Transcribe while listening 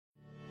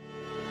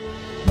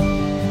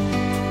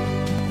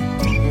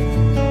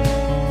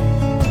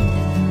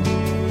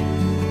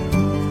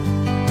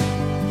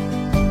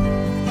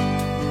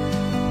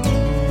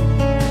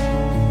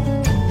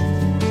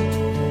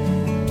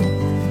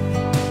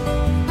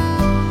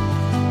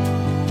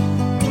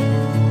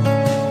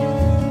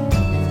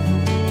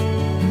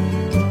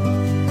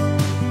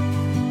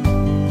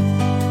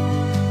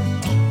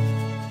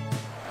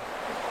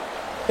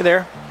Hey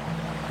there.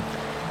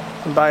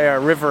 I'm by a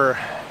river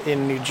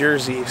in New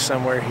Jersey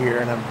somewhere here,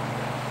 and I'm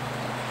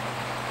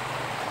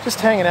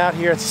just hanging out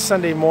here. It's a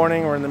Sunday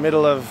morning. We're in the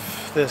middle of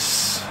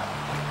this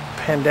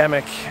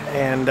pandemic,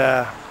 and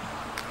I've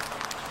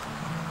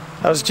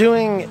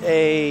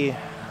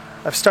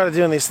started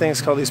doing these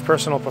things called these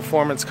personal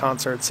performance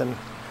concerts, and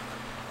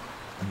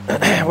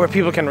where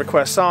people can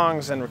request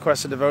songs and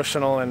request a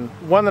devotional. And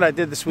one that I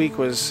did this week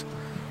was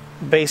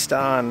based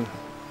on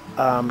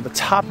the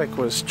topic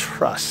was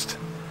trust.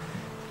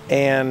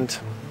 And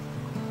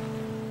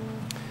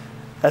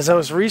as I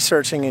was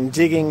researching and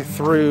digging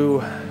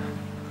through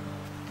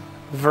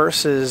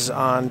verses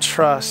on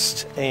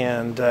trust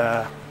and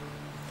the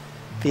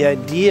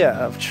idea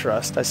of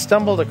trust, I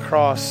stumbled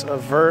across a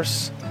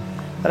verse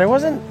that I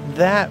wasn't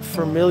that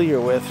familiar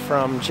with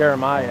from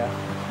Jeremiah.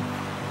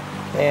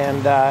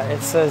 And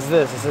it says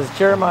this. It says,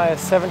 Jeremiah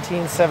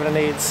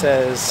 17:7-8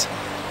 says,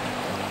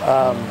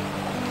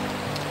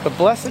 but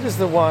blessed is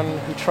the one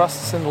who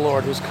trusts in the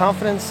Lord, whose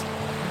confidence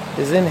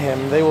is in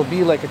him. They will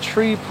be like a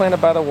tree planted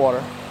by the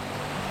water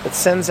that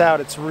sends out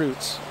its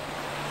roots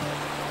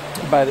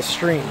by the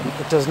stream.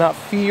 It does not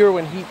fear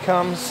when heat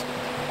comes.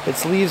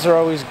 Its leaves are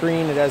always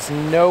green. It has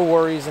no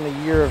worries in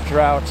a year of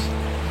drought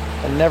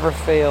and never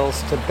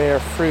fails to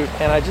bear fruit.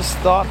 And I just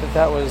thought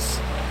that was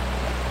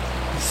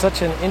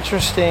such an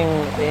interesting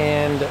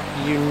and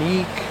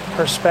unique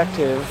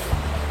perspective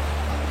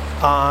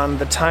on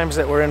the times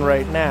that we're in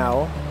right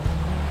now.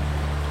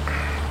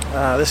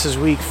 This is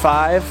week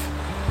 5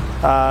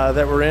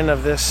 that we're in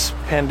of this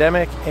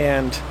pandemic,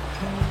 and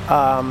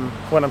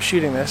when I'm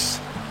shooting this.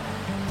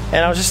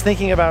 And I was just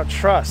thinking about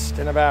trust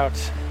and about,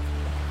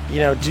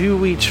 do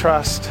we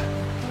trust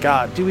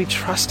God? Do we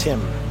trust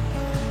Him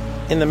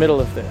in the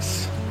middle of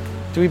this?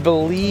 Do we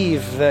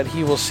believe that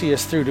He will see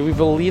us through? Do we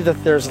believe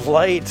that there's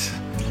light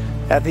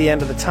at the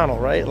end of the tunnel,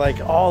 right? Like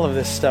all of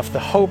this stuff, the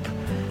hope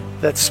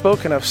that's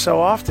spoken of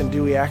so often,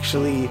 do we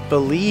actually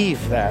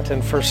believe that?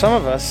 And for some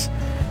of us,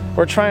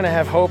 we're trying to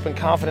have hope and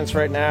confidence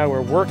right now.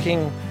 We're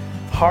working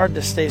hard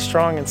to stay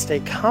strong and stay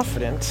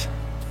confident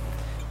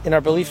in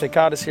our belief that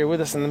God is here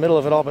with us in the middle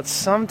of it all. But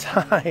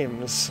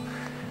sometimes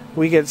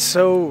we get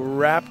so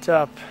wrapped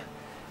up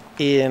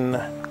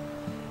in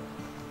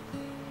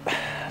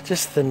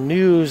just the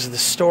news, the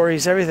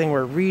stories, everything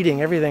we're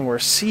reading, everything we're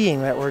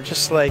seeing, that we're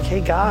just like,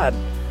 hey, God,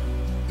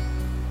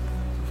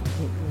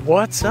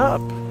 what's up?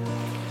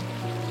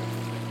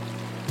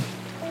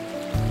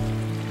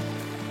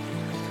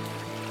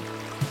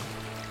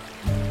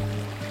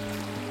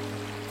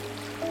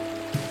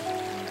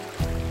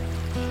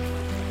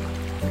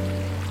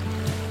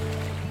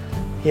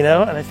 And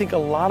I think a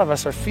lot of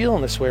us are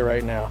feeling this way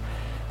right now.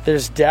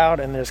 There's doubt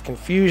and there's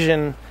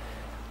confusion.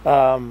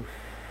 And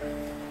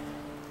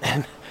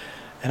I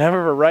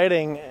remember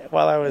writing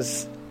while I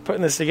was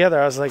putting this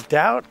together, I was like,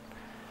 doubt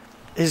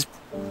is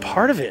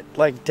part of it.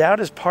 Like, doubt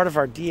is part of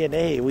our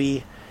DNA.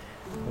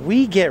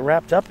 We get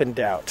wrapped up in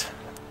doubt,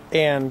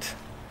 and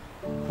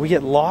we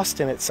get lost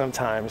in it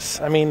sometimes.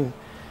 I mean,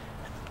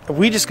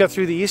 we just got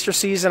through the Easter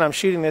season. I'm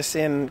shooting this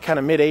in kind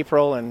of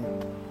mid-April,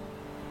 and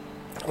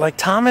like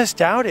Thomas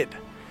doubted.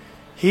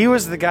 He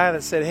was the guy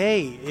that said,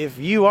 hey, if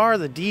you are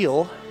the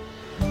deal,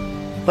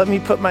 let me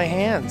put my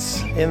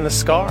hands in the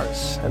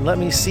scars and let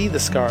me see the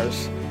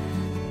scars.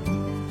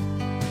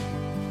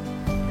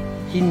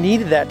 He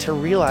needed that to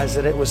realize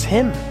that it was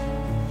him.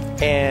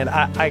 And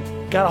I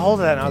got a hold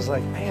of that, and I was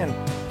like, man,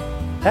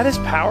 that is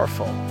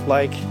powerful.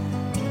 Like,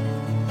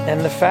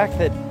 and the fact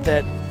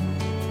that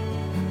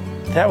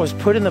was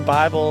put in the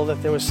Bible,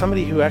 that there was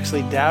somebody who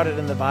actually doubted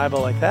in the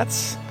Bible, like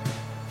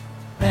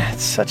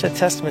it's such a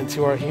testament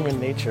to our human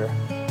nature.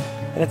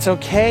 And it's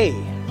okay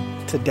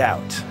to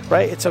doubt,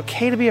 right? It's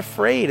okay to be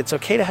afraid. It's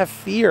okay to have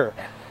fear.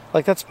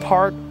 Like, that's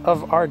part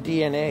of our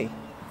DNA.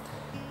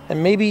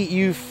 And maybe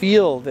you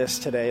feel this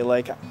today.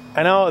 Like,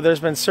 I know there's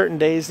been certain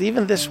days,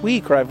 even this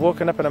week, where I've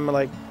woken up and I'm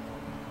like,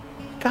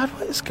 God,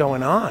 what is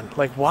going on?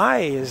 Like, why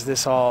is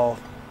this all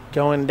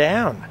going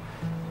down?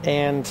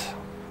 And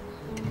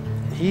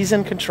He's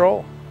in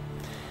control.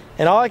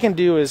 And all I can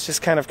do is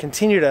just kind of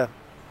continue to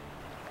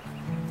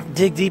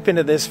dig deep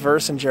into this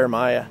verse in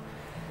Jeremiah.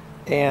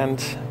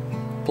 And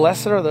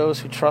blessed are those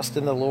who trust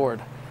in the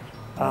Lord.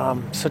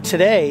 So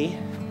today,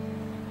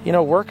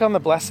 work on the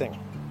blessing.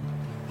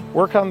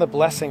 Work on the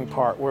blessing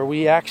part, where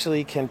we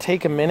actually can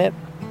take a minute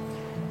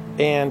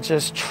and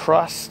just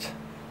trust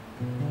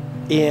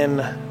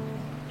in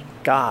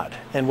God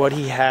and what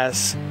He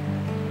has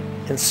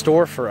in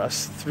store for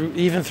us,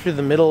 even through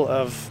the middle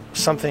of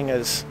something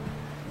as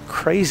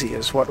crazy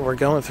as what we're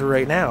going through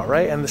right now,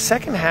 right? And the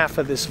second half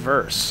of this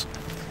verse,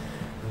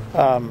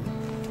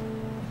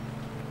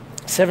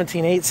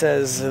 17:8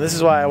 says, and this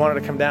is why I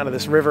wanted to come down to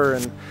this river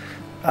and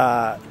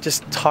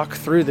just talk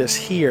through this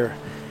here,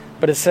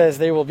 but it says,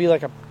 they will be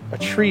like a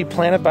tree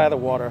planted by the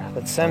water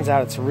that sends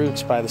out its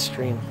roots by the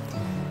stream.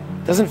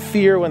 It doesn't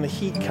fear when the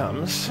heat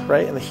comes,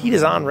 right? And the heat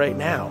is on right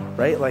now,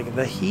 right? Like,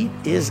 the heat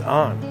is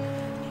on.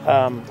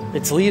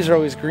 Its leaves are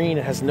always green.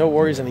 It has no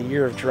worries in a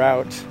year of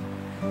drought,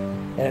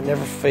 and it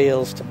never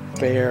fails to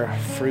bear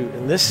fruit.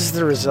 And this is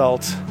the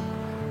result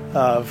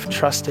of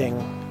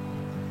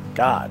trusting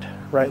God,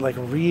 right? Like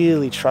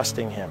really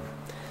trusting him.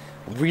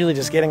 Really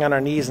just getting on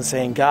our knees and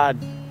saying, God,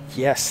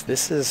 yes,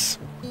 this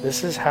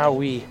is how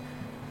we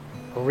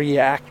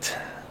react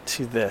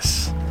to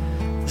this.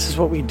 This is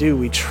what we do.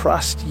 We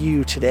trust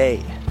you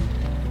today.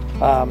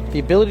 The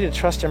ability to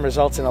trust him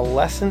results in a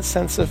lessened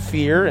sense of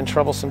fear in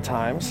troublesome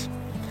times,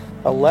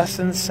 a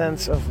lessened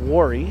sense of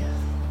worry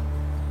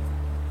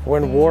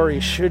when worry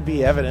should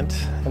be evident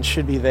and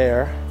should be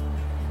there,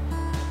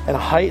 and a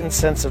heightened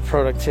sense of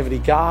productivity.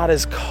 God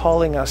is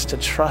calling us to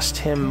trust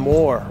him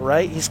more,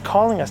 right? He's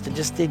calling us to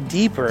just dig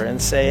deeper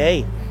and say,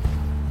 hey,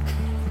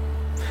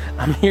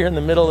 I'm here in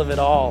the middle of it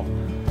all.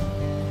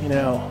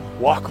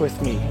 Walk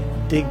with me,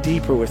 dig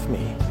deeper with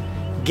me,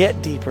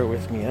 get deeper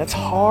with me. That's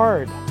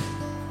hard.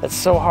 That's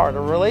so hard. A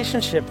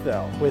relationship,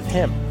 though, with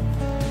him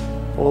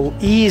will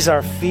ease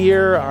our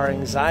fear, our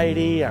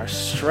anxiety, our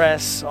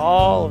stress,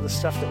 all of the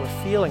stuff that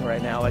we're feeling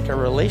right now. Like a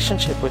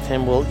relationship with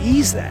him will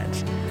ease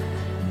that.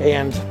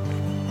 And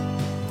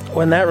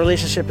when that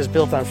relationship is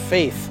built on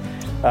faith,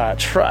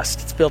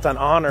 trust, it's built on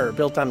honor,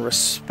 built on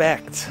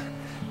respect,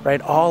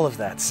 right? All of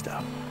that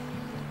stuff.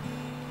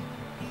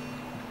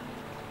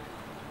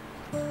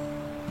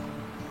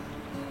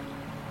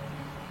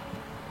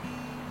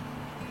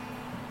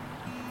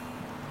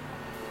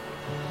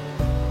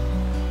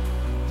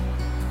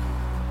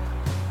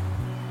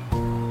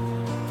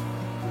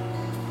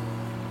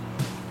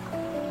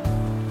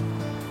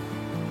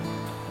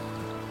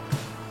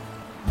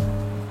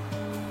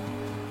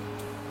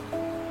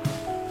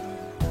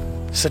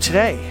 So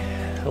today,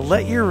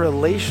 let your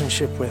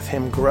relationship with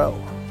him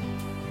grow.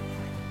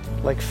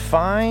 Like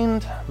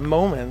find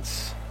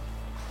moments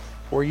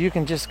where you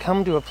can just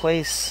come to a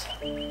place.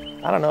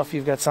 I don't know if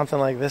you've got something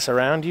like this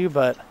around you,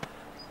 but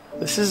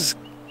this is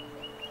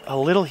a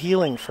little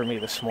healing for me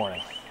this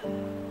morning.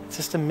 It's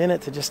just a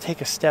minute to just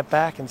take a step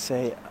back and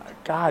say,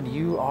 God,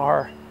 you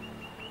are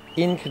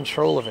in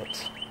control of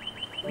it.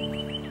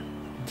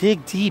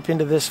 Dig deep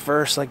into this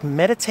verse, like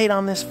meditate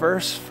on this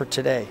verse for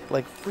today.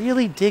 Like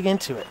really dig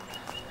into it.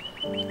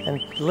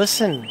 And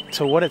listen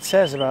to what it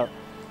says about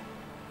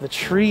the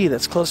tree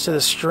that's close to the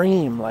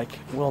stream, like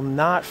will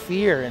not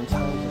fear in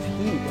times of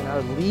heat, and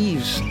our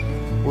leaves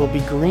will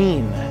be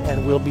green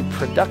and will be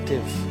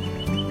productive.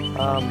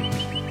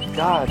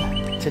 God,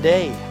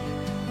 today,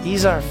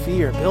 ease our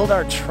fear, build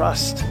our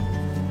trust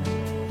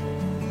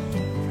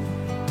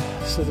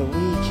so that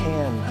we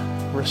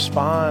can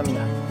respond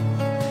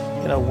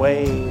in a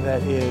way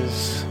that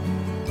is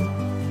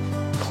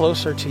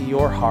closer to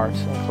your heart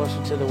and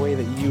closer to the way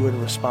that you would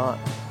respond.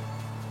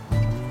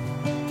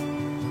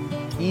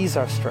 Ease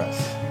our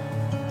stress.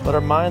 Let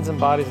our minds and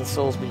bodies and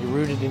souls be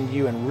rooted in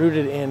you and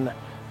rooted in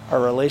our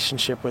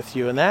relationship with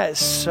you. And that is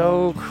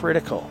so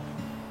critical.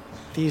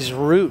 These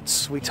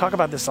roots, we talk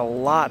about this a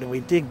lot and we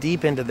dig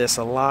deep into this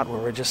a lot where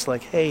we're just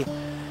like, hey,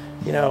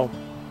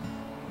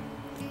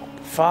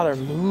 Father,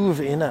 move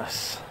in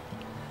us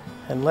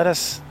and let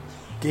us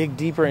dig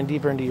deeper and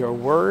deeper into your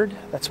word.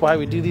 That's why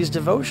we do these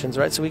devotions,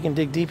 right? So we can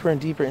dig deeper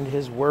and deeper into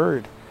his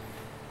word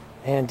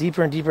and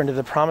deeper into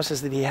the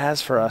promises that he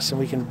has for us. And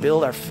we can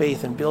build our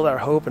faith and build our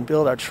hope and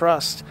build our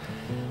trust.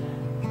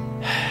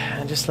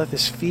 And just let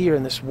this fear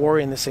and this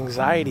worry and this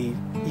anxiety,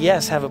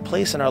 yes, have a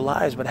place in our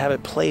lives, but have a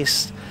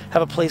place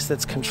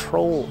that's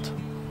controlled.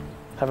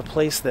 Have a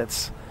place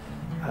that's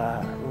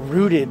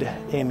rooted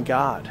in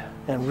God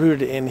and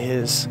rooted in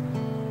his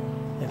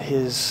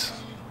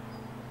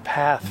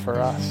path for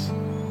us.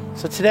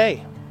 So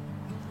today,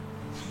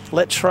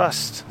 let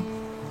trust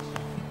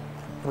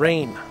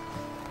reign.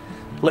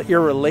 Let your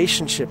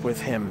relationship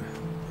with him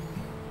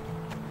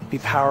be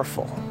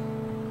powerful.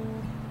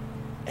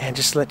 And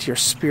just let your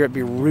spirit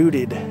be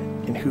rooted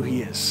in who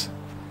he is.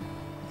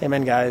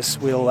 Amen, guys.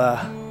 We'll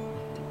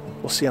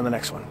see you on the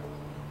next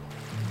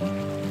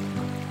one.